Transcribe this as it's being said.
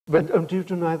But do you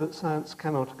deny that science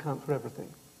cannot account for everything?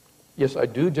 Yes, I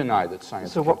do deny that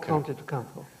science So what can't it account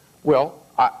for? Well,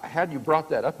 had you brought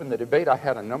that up in the debate, I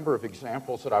had a number of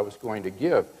examples that I was going to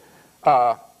give.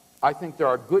 I think there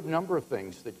are a good number of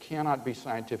things that cannot be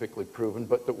scientifically proven,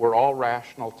 but that we're all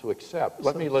rational to accept.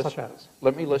 Let me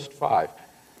list 5.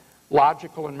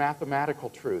 Logical and mathematical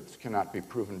truths cannot be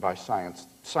proven by science.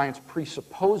 Science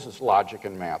presupposes logic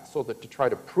and math, so that to try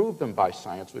to prove them by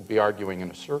science would be arguing in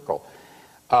a circle.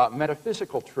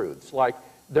 Metaphysical truths, like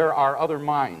there are other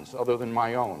minds other than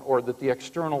my own, or that the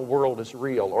external world is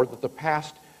real, or that the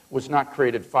past was not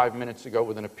created 5 minutes ago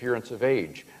with an appearance of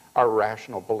age, are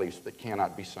rational beliefs that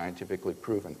cannot be scientifically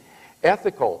proven.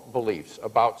 Ethical beliefs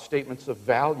about statements of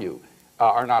value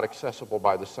are not accessible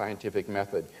by the scientific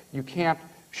method. You can't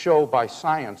show by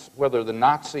science whether the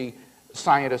Nazi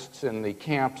scientists in the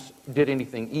camps did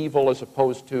anything evil as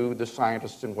opposed to the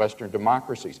scientists in Western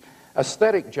democracies.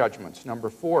 Aesthetic judgments, number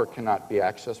 4, cannot be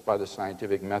accessed by the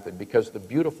scientific method because the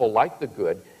beautiful, like the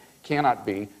good, cannot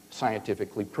be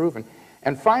scientifically proven.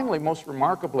 And finally, most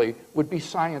remarkably, would be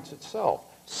science itself.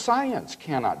 Science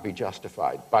cannot be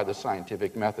justified by the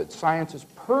scientific method. Science is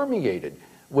permeated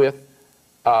with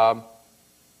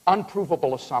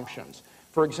unprovable assumptions.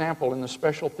 For example, in the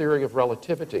special theory of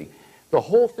relativity, the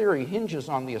whole theory hinges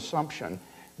on the assumption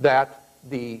that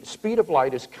the speed of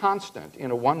light is constant in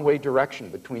a one-way direction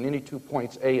between any 2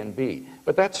 points A and B.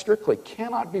 But that strictly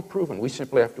cannot be proven. We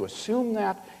simply have to assume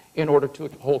that in order to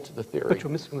hold to the theory. But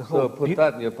you're missing the whole... So put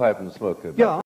that in your pipe and smoke it. Yeah.